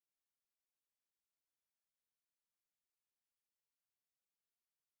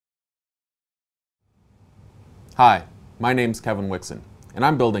Hi, my name's Kevin Wixon, and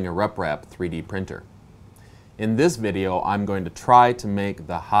I'm building a RapRap 3D printer. In this video, I'm going to try to make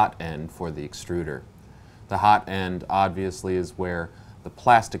the hot end for the extruder. The hot end obviously is where the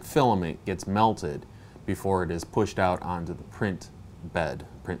plastic filament gets melted before it is pushed out onto the print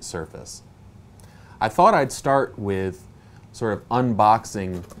surface. I thought I'd start with sort of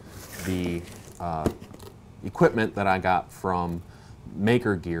unboxing the equipment that I got from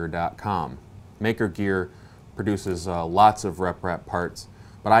MakerGear.com. MakerGear produces lots of RapRap parts,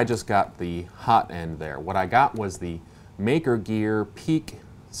 but I just got the hot end there. What I got was the MakerGear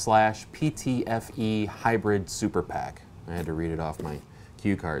Peak/PTFE Hybrid Super Pack. I had to read it off my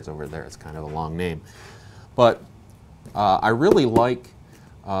cue cards over there. It's kind of a long name. But I really like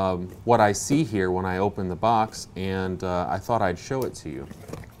what I see here when I open the box, and I thought I'd show it to you.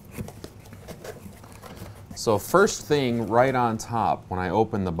 So first thing right on top, when I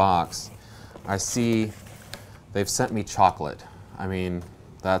open the box, I see they've sent me chocolate. I mean,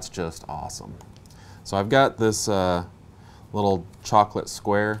 that's just awesome. So I've got this little chocolate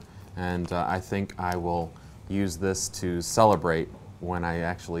square, and I think I will use this to celebrate when I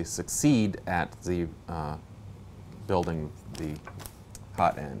actually succeed at the building the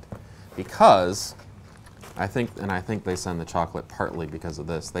hot end. Because I think they send the chocolate partly because of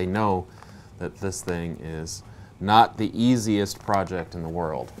this. They know that this thing is not the easiest project in the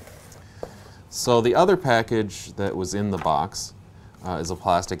world. So the other package that was in the box is a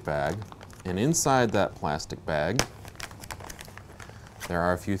plastic bag, and inside that plastic bag there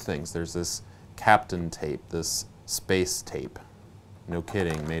are a few things. There's this Captain tape, this space tape. No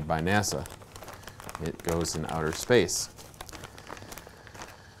kidding, made by NASA. It goes in outer space.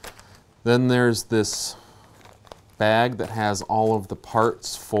 Then there's this bag that has all of the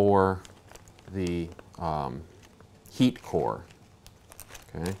parts for the heat core.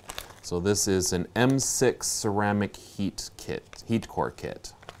 Okay, so this is an M6 ceramic heat core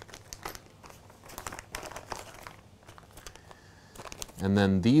kit. And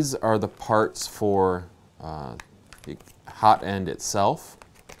then these are the parts for the hot end itself.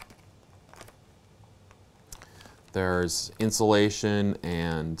 There's insulation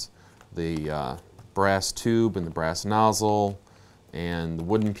and the brass tube and the brass nozzle and the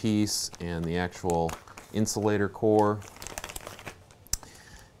wooden piece and the actual insulator core.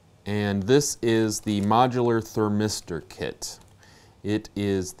 And this is the modular thermistor kit. It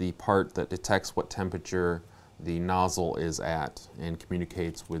is the part that detects what temperature the nozzle is at and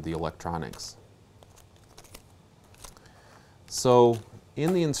communicates with the electronics. So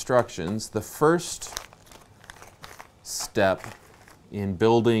in the instructions, the first step in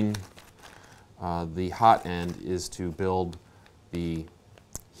building the hot end is to build the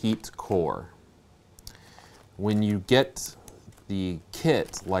heat core. When you get the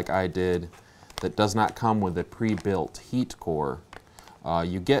kit, like I did, that does not come with a pre-built heat core,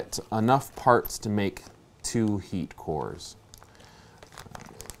 you get enough parts to make 2 heat cores.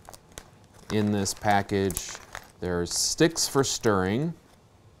 In this package, there's sticks for stirring,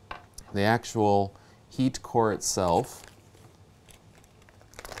 the actual heat core itself.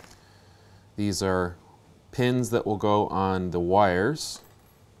 These are pins that will go on the wires.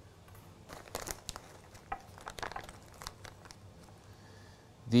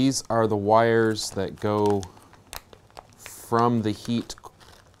 These are the wires that go from the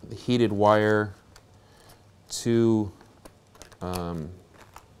heated wire to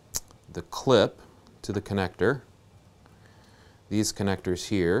the clip, to the connector. These connectors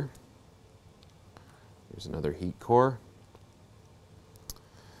here. Here's another heat core.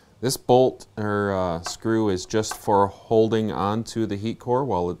 This bolt or screw is just for holding onto the heat core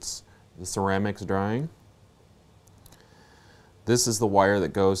while the ceramic's drying. This is the wire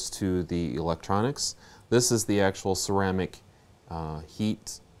that goes to the electronics. This is the actual ceramic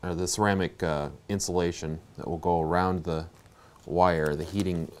the ceramic insulation that will go around the wire, the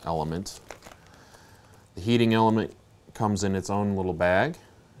heating element. The heating element comes in its own little bag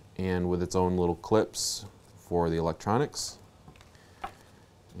and with its own little clips for the electronics.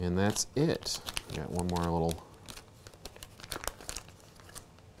 And that's it. Got one more little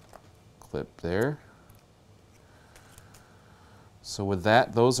clip there. So with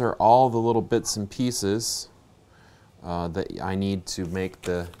that, those are all the little bits and pieces that I need to make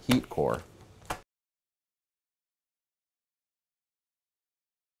the heat core.